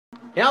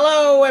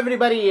Hello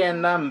everybody,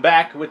 and I'm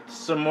back with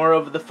some more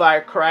of the Far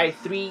Cry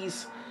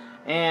 3s,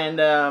 and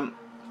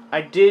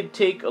I did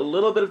take a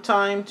little bit of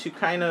time to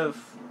kind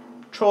of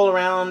troll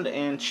around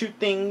and shoot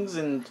things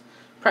and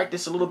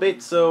practice a little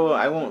bit so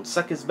I won't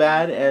suck as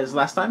bad as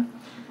last time.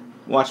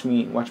 Watch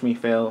me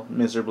fail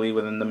miserably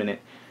within the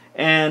minute.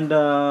 And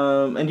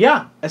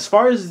yeah, as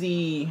far as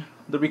the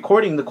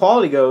recording, the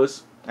quality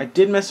goes, I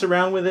did mess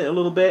around with it a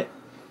little bit.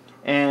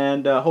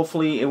 And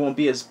hopefully it won't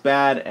be as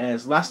bad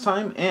as last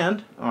time.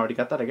 And I already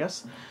got that, I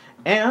guess.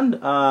 And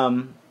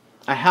I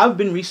have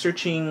been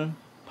researching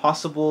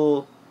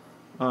possible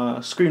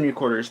screen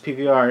recorders,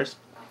 PVRs,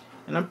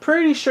 and I'm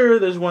pretty sure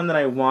there's one that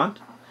I want.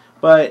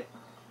 But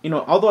you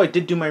know, although I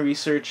did do my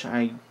research,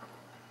 I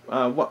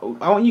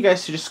want you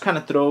guys to just kind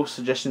of throw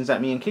suggestions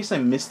at me in case I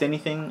missed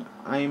anything.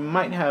 I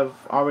might have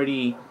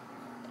already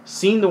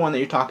seen the one that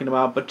you're talking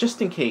about, but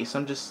just in case,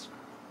 I'm just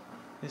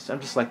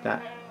like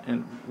that.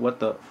 And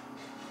what the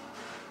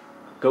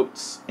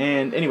goats.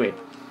 And anyway,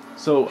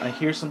 so I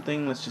hear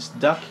something. Let's just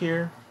duck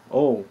here.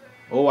 Oh,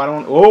 I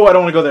don't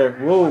want to go there.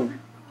 Whoa,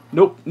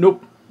 nope.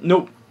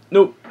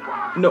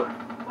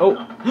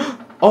 Oh,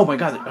 oh my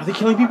God, are they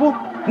killing people?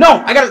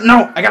 No, I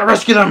gotta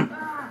rescue them.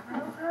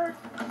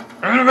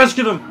 I'm gonna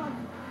rescue them.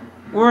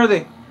 Where are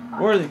they?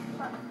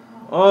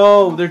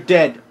 Oh, they're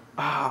dead.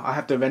 Ah, I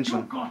have to avenge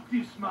them.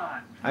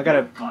 I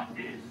gotta.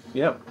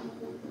 Yep,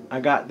 I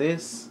got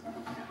this.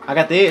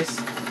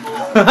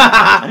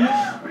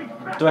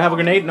 Do I have a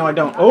grenade? No, I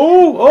don't.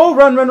 Oh,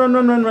 run.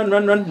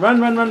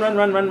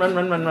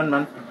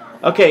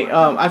 Okay,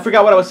 I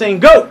forgot what I was saying.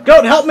 Goat,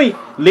 help me!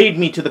 Lead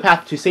me to the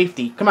path to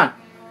safety. Come on.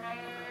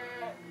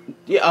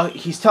 Yeah,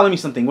 he's telling me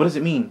something. What does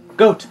it mean?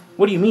 Goat,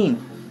 what do you mean?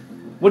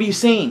 What are you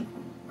saying?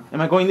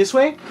 Am I going this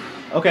way?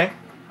 Okay.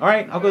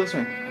 Alright, I'll go this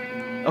way.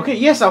 Okay,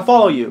 yes, I'll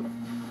follow you.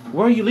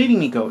 Where are you leading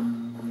me, goat?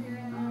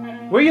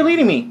 Where are you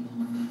leading me?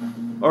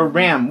 Or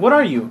ram, what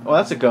are you? Oh,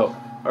 that's a goat.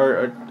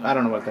 Or I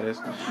don't know what that is.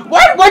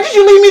 What? Why did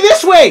you lead me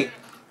this way?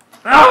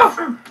 Ah!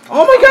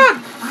 Oh my God!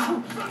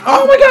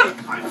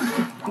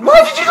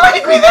 Why did you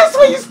lead me this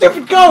way, you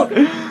stupid goat?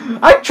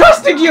 I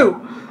trusted you!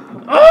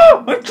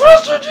 Oh, I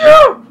trusted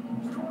you!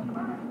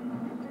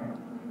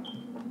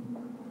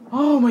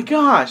 Oh my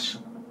gosh.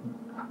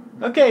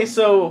 Okay,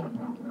 so...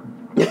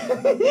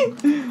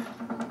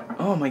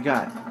 Oh my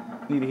God.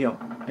 I need to heal.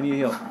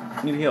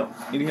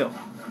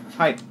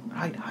 Hide.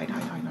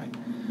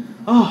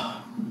 Oh.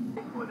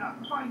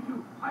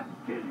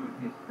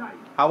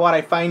 How about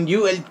I find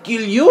you and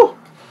kill you?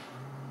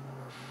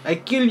 I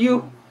kill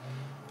your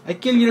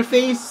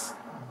face.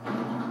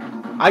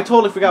 I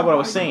totally forgot what I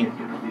was saying.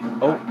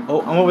 Oh,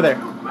 I'm over there.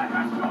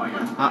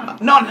 No,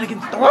 not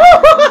against.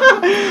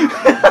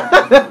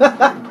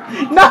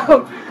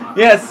 No.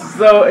 Yes.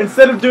 So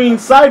instead of doing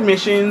side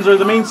missions or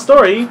the main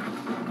story,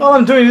 all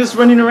I'm doing is just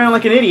running around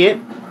like an idiot,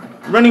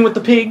 running with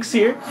the pigs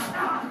here.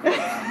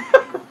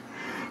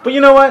 But you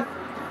know what?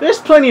 There's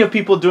plenty of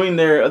people doing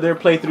their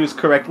playthroughs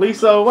correctly,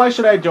 so why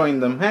should I join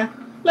them, huh?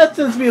 Let's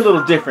just be a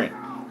little different.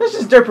 Let's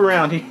just derp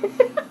around here.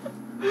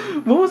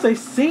 What was I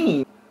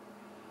saying?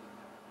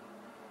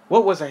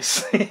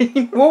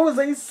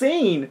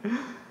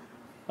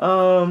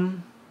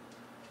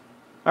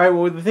 Alright,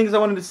 well, the things I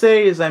wanted to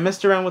say is I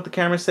messed around with the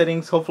camera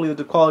settings. Hopefully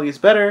the quality is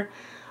better.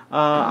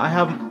 I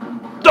have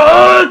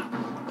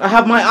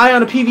my eye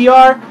on a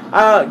PVR.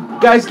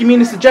 Guys, give me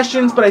any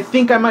suggestions, but I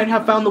think I might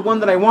have found the one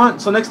that I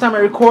want. So next time I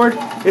record,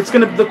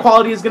 the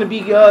quality is gonna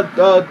be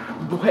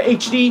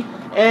HD,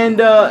 and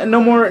no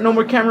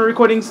more camera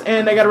recordings.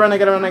 And I gotta run.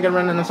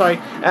 And I'm sorry.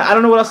 I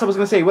don't know what else I was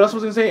gonna say. I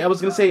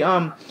was gonna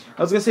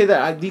say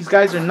that these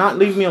guys are not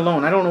leaving me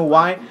alone. I don't know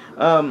why.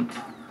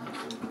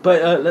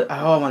 But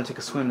I want to take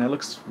a swim. That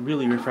looks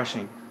really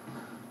refreshing.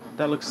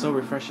 That looks so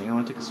refreshing. I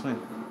want to take a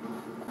swim.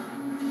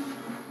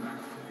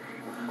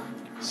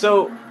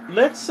 So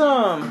let's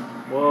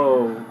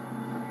whoa,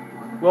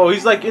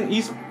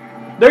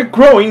 they're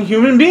growing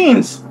human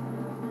beings.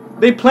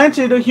 They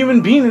planted a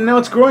human being and now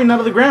it's growing out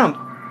of the ground.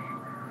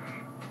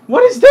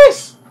 What is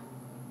this?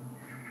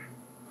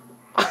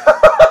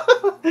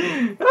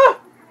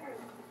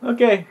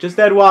 Okay, just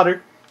add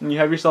water and you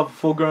have yourself a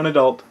full-grown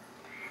adult.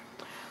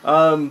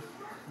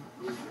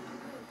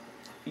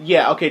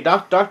 Yeah, okay,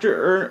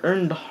 Dr.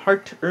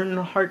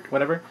 Earnhardt,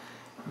 whatever.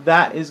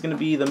 That is gonna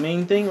be the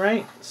main thing,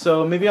 right?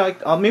 So maybe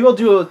I'll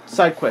do a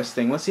side quest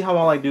thing. Let's see how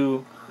well I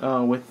do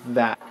with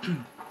that.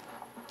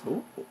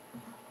 Ooh.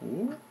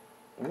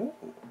 All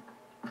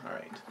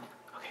right.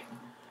 Okay.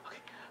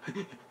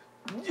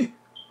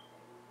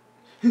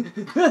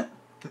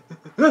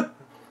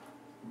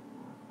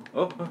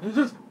 Oh,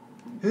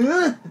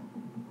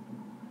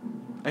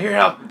 I hear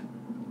a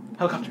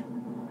helicopter.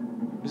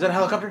 Is that a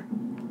helicopter?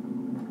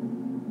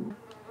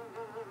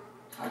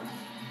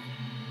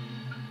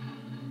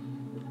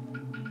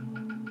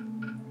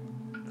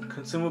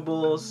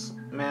 Consumables,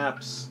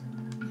 maps,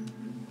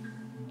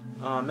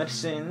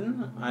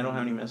 medicine. I don't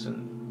have any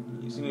medicine.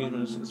 Using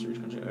medicine,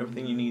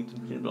 everything you need.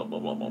 Blah blah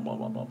blah blah blah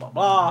blah blah blah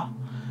blah.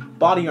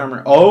 Body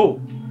armor.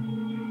 Oh,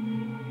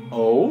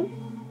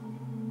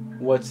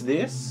 what's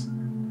this?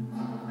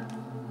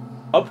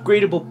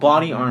 Upgradable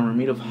body armor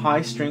made of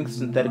high-strength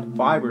synthetic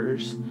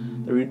fibers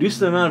that reduce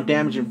the amount of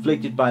damage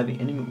inflicted by the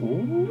enemy.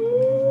 Ooh.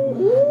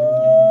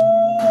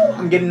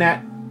 I'm getting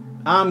that.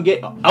 I'm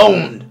getting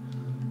owned.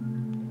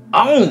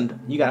 Owned.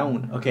 You got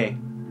owned. Okay.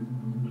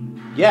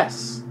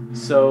 Yes.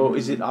 So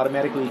is it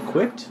automatically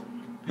equipped?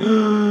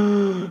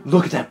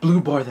 Look at that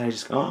blue bar that I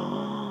just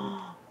got.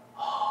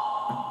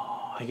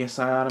 I guess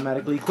I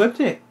automatically equipped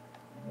it.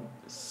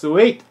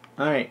 Sweet.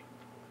 All right.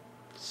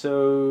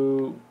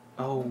 So,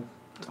 oh,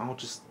 I'll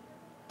just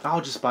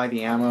buy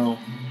the ammo.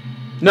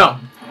 No.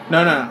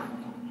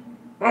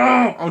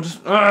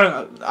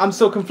 I'm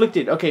so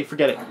conflicted. Okay,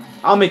 forget it.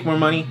 I'll make more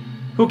money.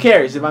 Who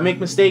cares? If I make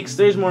mistakes,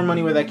 there's more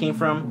money where that came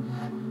from.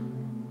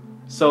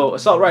 So,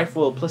 assault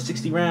rifle, plus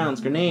 60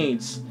 rounds,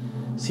 grenades,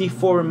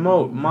 C4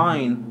 remote,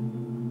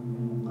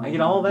 mine. I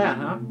get all that,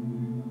 huh?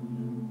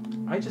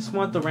 I just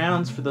want the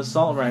rounds for the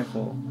assault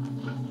rifle.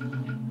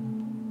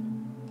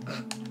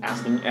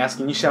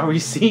 Asking you shall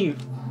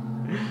receive.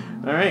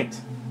 Alright.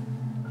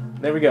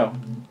 There we go.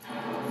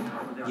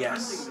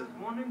 Yes.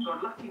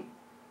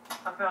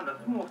 I found a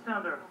small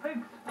sounder of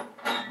pigs.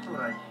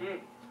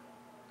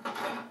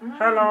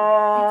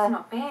 Hello. It's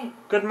not bad.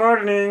 Good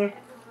morning.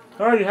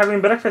 Oh, you're having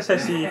breakfast, I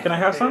see. Can I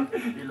have some?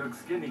 You look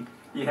skinny.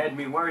 You had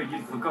me worried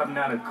you'd forgotten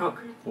how to cook.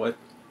 What?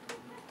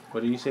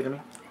 What did you say to me?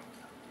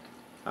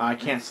 I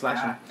can't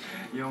slash him.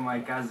 You're my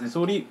cousin.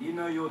 So what do you... You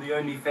know you're the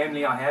only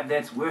family I have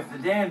that's worth the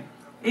damn.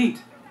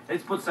 Eat.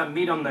 Let's put some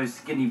meat on those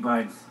skinny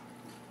bones.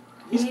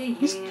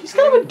 He's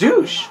kind of a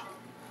douche.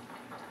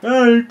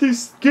 Oh, too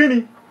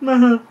skinny.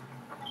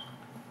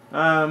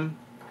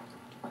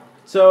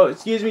 So,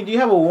 excuse me, do you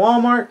have a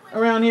Walmart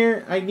around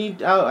here?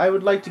 I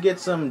would like to get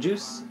some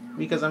juice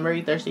because I'm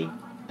very thirsty.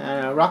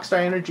 Rockstar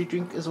energy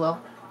drink as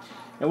well.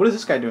 And what is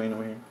this guy doing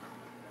over here?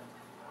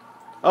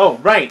 Oh,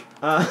 right.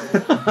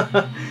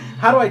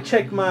 How do I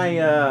check my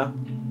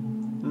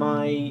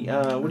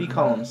what do you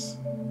call them?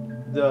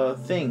 The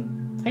thing.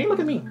 Hey, look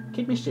at me.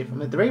 Kid Mischief.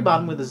 I'm at the very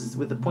bottom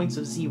with the points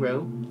of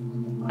 0.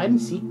 Hide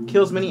and seek.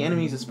 Kill as many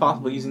enemies as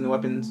possible using the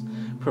weapons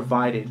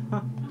provided.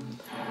 Huh.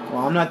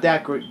 Well, I'm not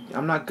that great.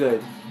 I'm not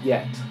good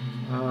yet.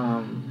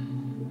 Oh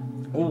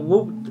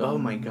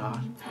my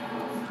god.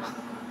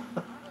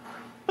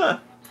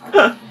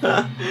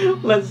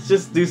 Let's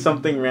just do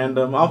something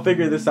random. I'll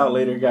figure this out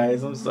later,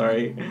 guys. I'm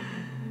sorry.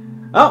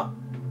 Oh!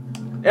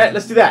 Yeah,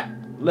 let's do that.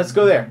 Let's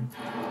go there.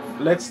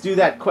 Let's do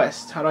that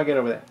quest. How do I get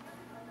over there?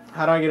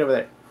 How do I get over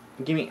there?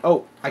 Give me...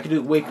 Oh, I can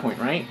do waypoint,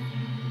 right?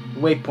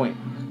 Waypoint.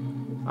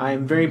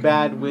 I'm very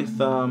bad with...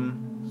 There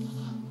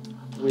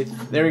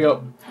we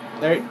go.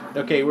 There...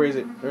 Okay, where is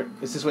it?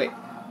 It's this way.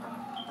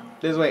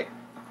 This way.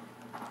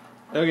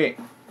 Okay.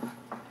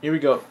 Here we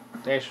go.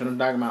 There's what I'm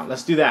talking about.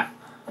 Let's do that.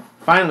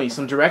 Finally,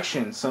 some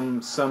direction,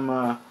 some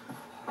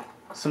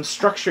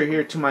structure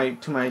here to my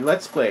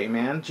Let's Play,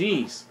 man.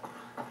 Jeez,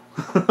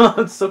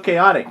 it's so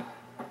chaotic.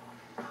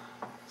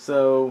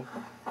 So,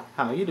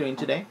 how are you doing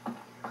today?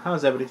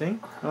 How's everything?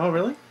 Oh,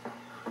 really?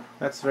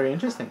 That's very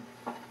interesting.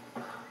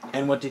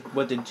 And what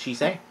did she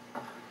say?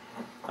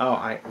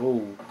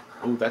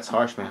 Oh, that's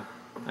harsh, man.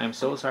 I'm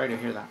so sorry to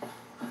hear that.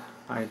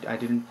 I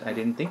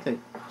didn't think that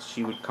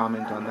she would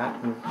comment on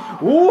that.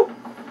 Ooh!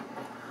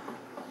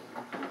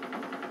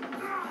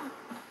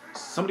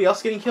 Somebody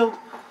else getting killed?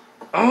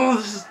 Oh,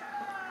 this is...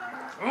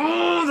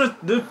 Oh,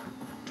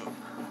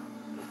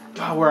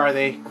 God, where are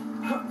they?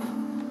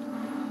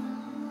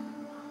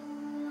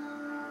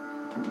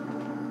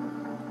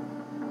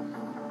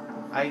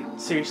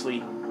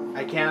 Seriously,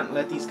 I can't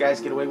let these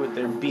guys get away with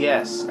their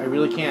BS. I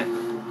really can't.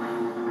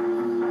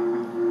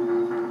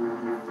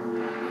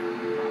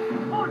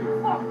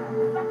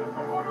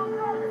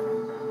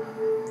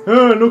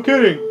 No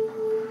kidding.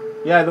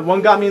 Yeah, the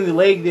one got me in the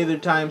leg the other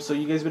time, so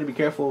you guys better be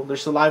careful. Their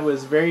saliva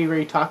is very,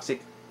 very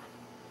toxic.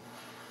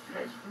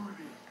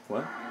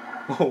 What?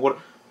 What?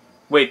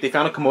 Wait, they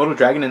found a Komodo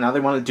dragon and now they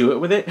want to do it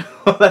with it?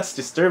 Oh, that's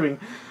disturbing.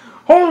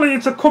 Holy,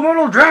 it's a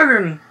Komodo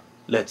dragon!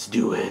 Let's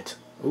do it.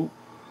 Oh,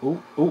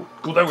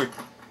 go that way.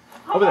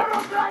 Over there.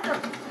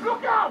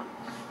 Look out!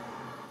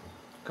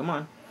 Come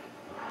on.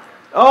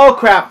 Oh,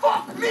 crap.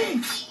 Fuck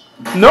me!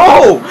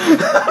 No!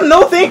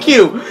 No, thank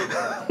you!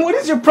 What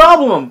is your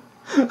problem?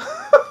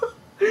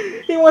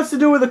 He wants to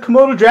do it with a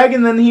Komodo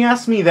dragon, then he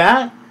asks me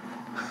that?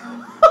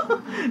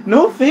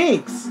 No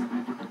thanks.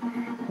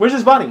 Where's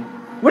his body?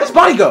 Where'd his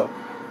body go?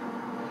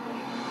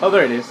 Oh,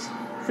 there it is.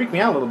 Freaked me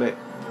out a little bit.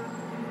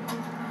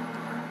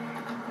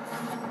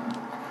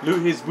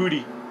 Loot his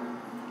booty.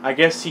 I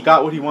guess he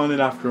got what he wanted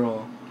after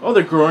all. Oh,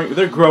 they're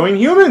growing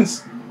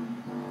humans!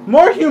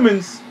 More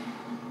humans!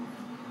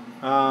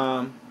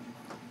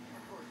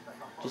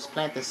 Just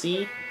plant the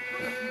seed.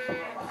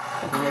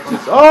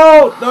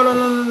 Oh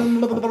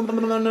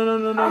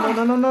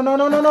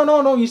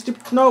no! You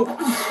stupid! No!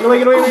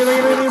 Get away!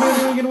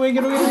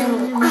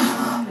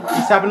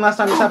 This happened last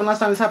time.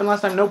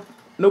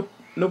 Nope.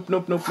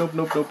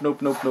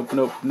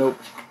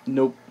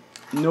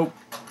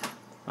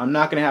 I'm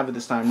not gonna have it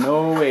this time.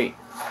 No way.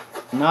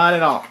 Not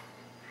at all.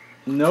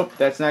 Nope,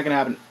 that's not gonna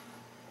happen.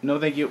 No,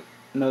 thank you.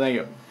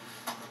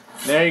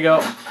 There you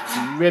go.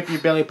 Rip your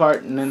belly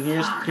apart, and then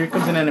here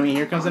comes an enemy.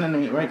 Here comes an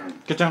enemy. Right.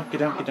 Get down. Get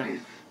down. Get down.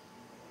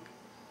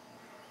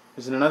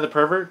 Is it another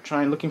pervert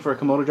looking for a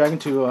Komodo dragon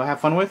to have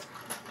fun with?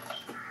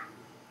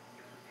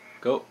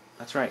 Go.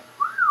 That's right.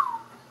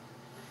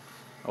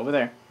 Over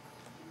there.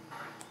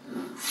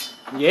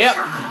 Yep.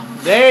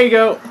 There you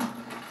go.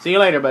 See you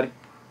later, buddy.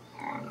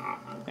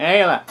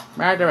 Hey,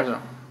 right there.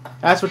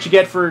 That's what you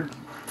get for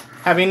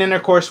having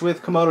intercourse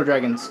with Komodo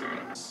dragons.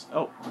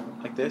 Oh,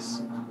 like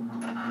this.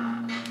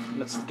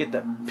 Let's get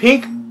the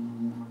pink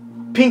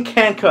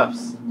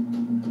handcuffs.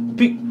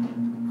 Pink.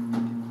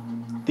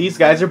 These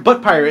guys are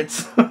butt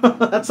pirates.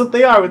 That's what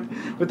they are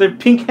with their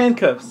pink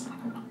handcuffs.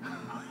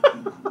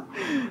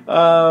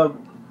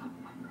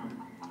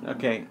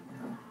 Okay.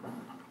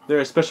 They're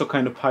a special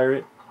kind of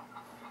pirate.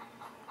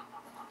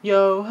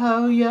 Yo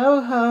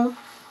ho,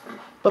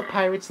 but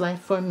pirate's life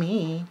for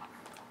me.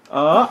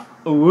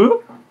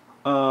 Ooh.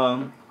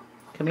 Come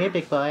here,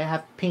 big boy. I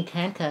have pink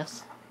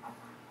handcuffs.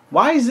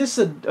 Why is this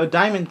a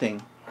diamond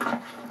thing?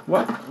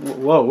 What?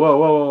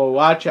 Whoa.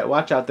 Watch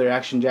out there,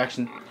 Action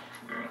Jackson.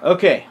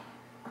 Okay.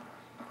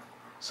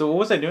 So what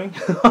was I doing?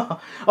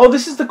 Oh,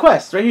 this is the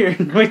quest right here,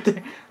 right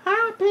there.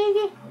 Hi,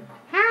 piggy.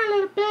 Hi,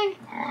 little pig.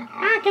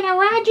 Hi, can I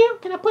ride you?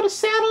 Can I put a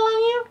saddle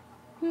on you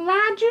and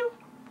ride you?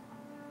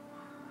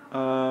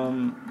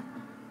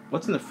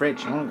 What's in the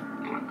fridge?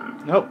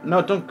 Nope,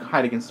 no, don't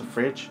hide against the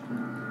fridge.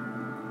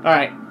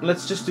 Alright,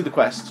 let's just do the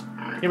quest.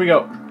 Here we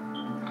go.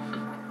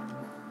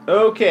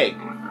 Okay.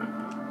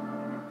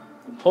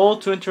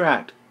 Hold to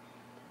interact.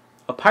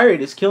 A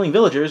pirate is killing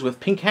villagers with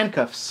pink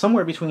handcuffs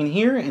somewhere between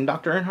here and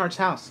Dr. Earnhardt's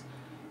house.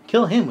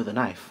 Kill him with a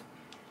knife.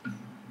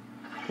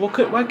 Well,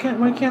 why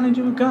can't I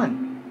do a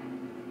gun?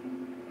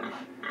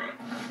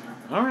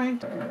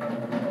 Alright.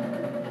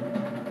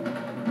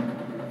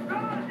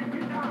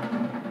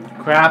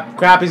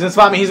 Crap, he's gonna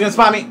spot me,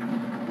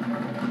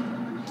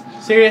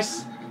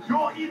 Serious?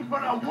 You're in for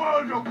a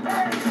world of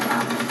pain.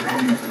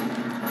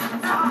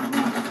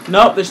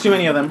 Nope, there's too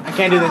many of them. I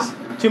can't do this.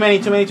 Too many.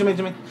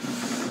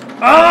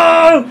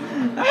 Oh!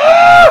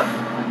 Ah!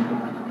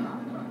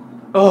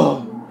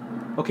 Oh!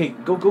 Okay,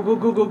 go.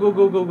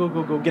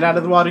 Get out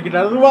of the water.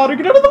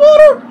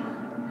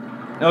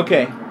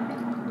 Okay.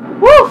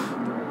 Woo!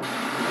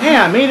 Hey,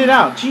 I made it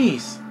out.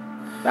 Jeez.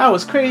 That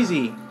was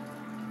crazy.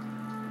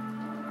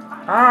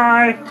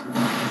 Hi.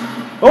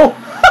 Oh!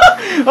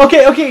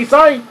 Okay,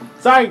 sorry.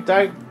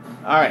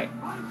 Alright.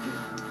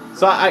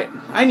 So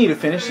I need to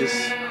finish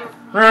this.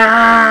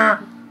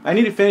 I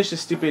need to finish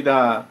this stupid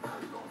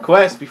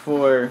quest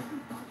before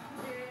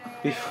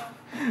I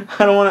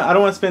don't want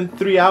to spend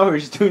 3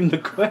 hours doing the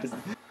quest.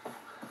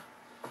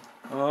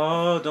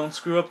 Oh, don't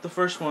screw up the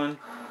first one.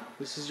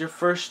 This is your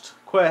first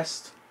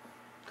quest.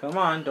 Come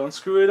on, don't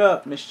screw it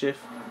up,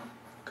 Mischief.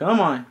 Come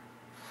on.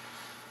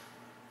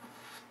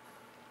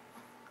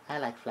 I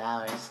like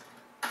flowers.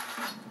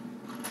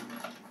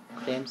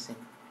 Crimson.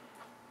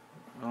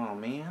 Oh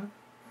man.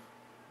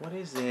 What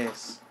is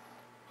this?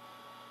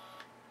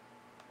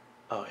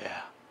 Oh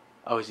yeah.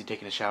 Oh, is he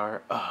taking a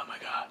shower? Oh my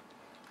god.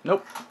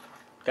 Nope.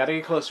 Gotta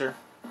get closer.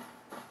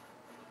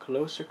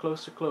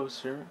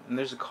 Closer. And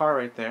there's a car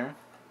right there.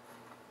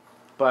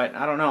 But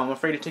I don't know. I'm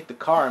afraid to take the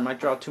car. It might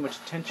draw too much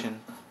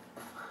attention.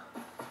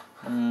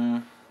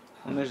 And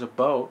there's a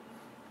boat.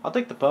 I'll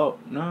take the boat.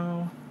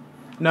 No.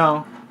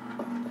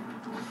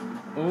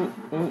 Ooh.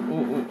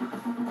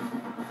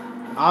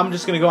 I'm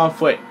just gonna go on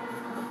foot.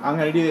 I'm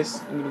gonna do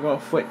this. I'm gonna go on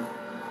foot.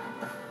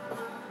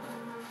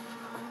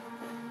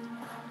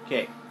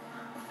 Okay.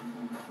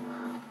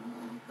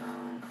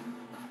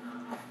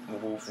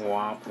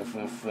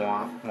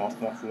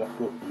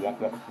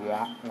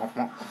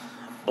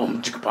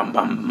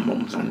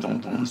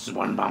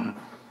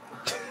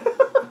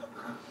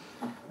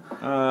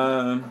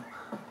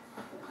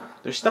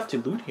 There's stuff to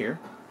loot here.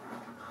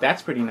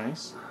 That's pretty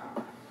nice.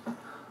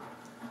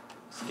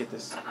 Let's get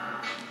this.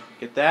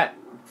 Get that.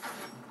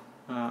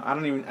 I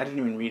didn't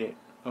even read it.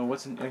 Oh,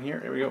 what's in here?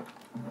 There we go.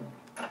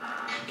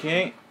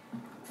 Okay.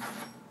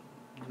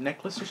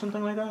 Necklace or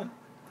something like that?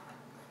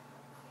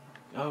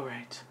 Oh,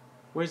 right.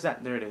 Where's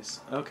that? There it is.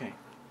 Okay.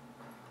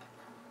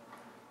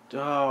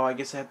 Oh, I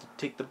guess I have to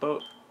take the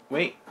boat.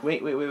 Wait.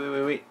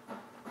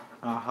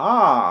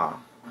 Aha!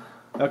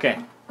 Okay.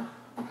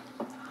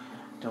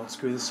 Don't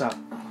screw this up.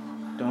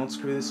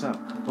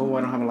 Oh,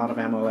 I don't have a lot of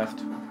ammo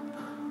left.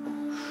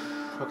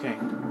 Okay.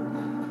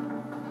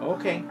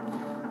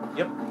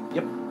 Yep.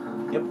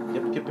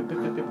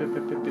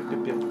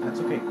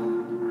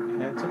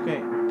 That's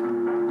okay.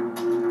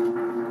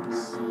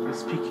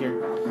 Let's peek here.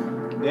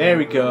 There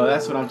we go.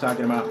 That's what I'm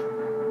talking about.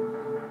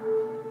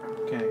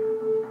 Okay.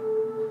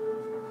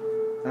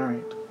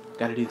 Alright.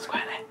 Gotta do this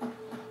quietly.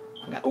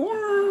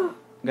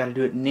 Gotta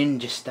do it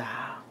ninja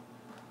style.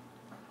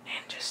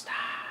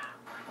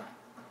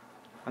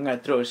 I'm gonna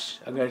throw a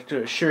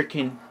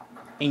shuriken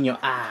in your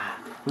eye.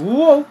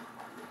 Whoa!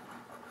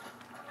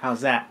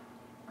 How's that?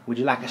 Would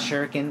you like a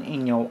shuriken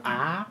in your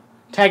eye?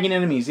 Tagging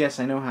enemies. Yes,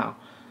 I know how.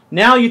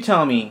 Now you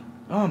tell me.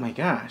 Oh my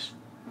gosh.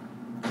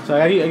 So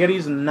I gotta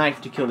use a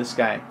knife to kill this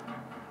guy.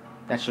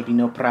 That should be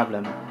no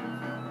problem.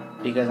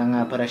 Because I'm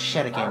gonna put a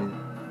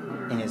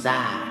shuriken in his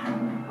eye.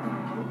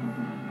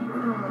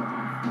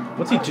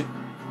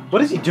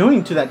 What is he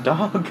doing to that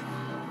dog?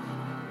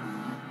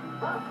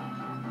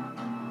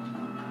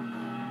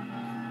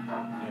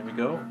 There we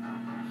go.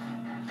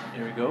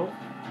 There we go.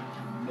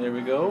 There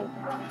we go.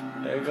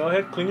 There you go.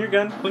 Ahead. Clean your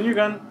gun. Clean your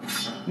gun.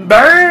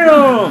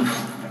 BAM!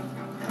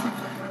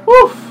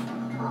 Woof!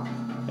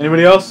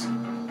 Anybody else?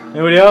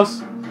 Anybody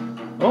else?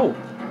 Oh.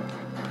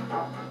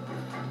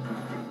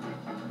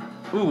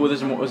 Ooh, was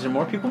there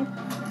more people?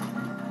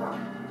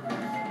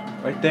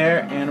 Right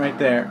there and right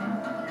there.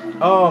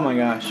 Oh my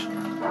gosh.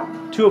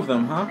 2 of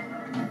them, huh?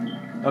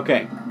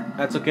 Okay.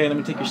 That's okay. Let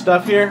me take your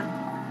stuff here.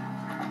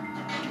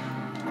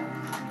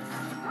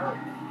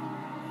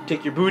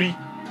 Take your booty.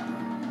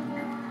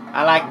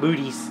 I like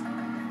booties.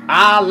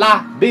 I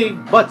like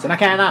big butts and I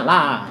cannot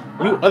lie.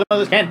 You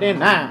others can't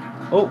deny.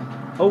 Oh,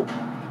 oh,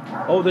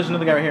 oh, there's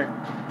another guy right here.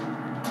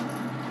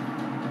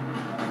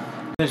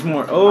 There's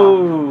more.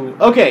 Oh,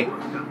 okay.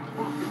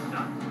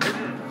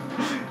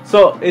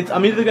 So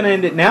I'm either gonna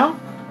end it now,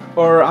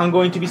 or I'm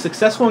going to be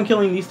successful in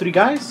killing these 3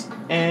 guys,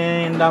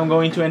 and I'm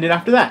going to end it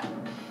after that.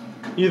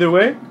 Either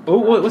way. Oh,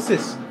 what's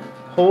this?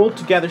 Hold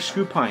to gather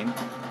screw pine.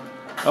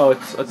 Oh,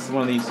 it's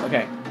one of these.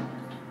 Okay.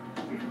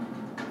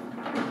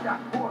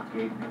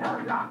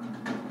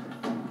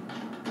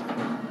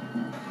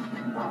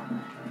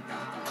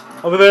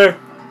 Over there.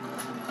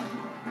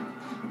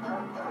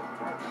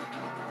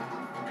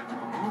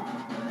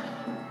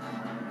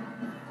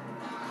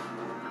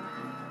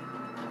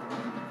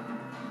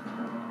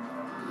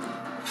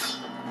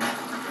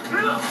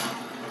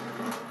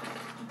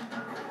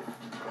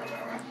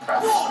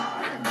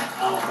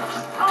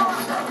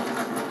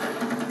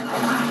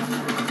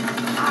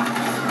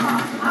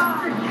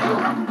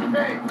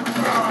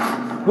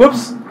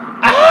 Whoops!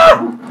 Ah!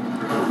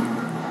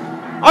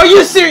 Are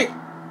you serious?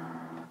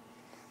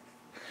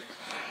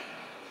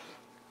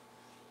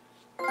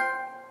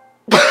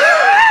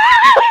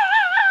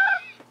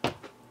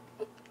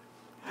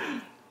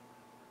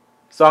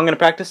 So I'm gonna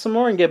practice some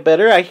more and get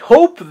better. I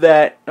hope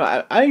that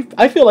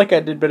I feel like I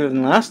did better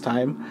than last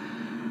time.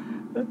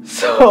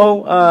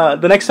 So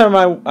the next time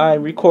I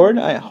record,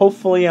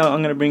 hopefully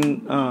I'm gonna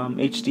bring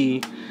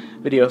HD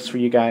videos for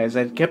you guys.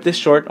 I kept this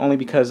short only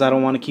because I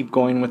don't want to keep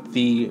going with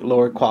the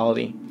lower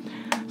quality.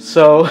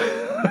 So,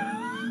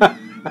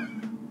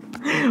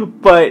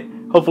 but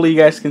hopefully you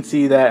guys can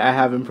see that I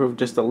have improved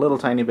just a little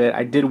tiny bit.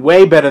 I did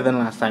way better than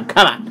last time.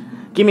 Come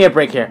on, give me a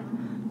break here.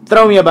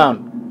 Throw me a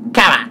bone.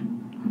 Come on.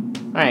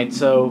 All right,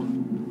 so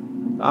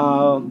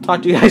I'll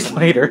talk to you guys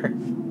later.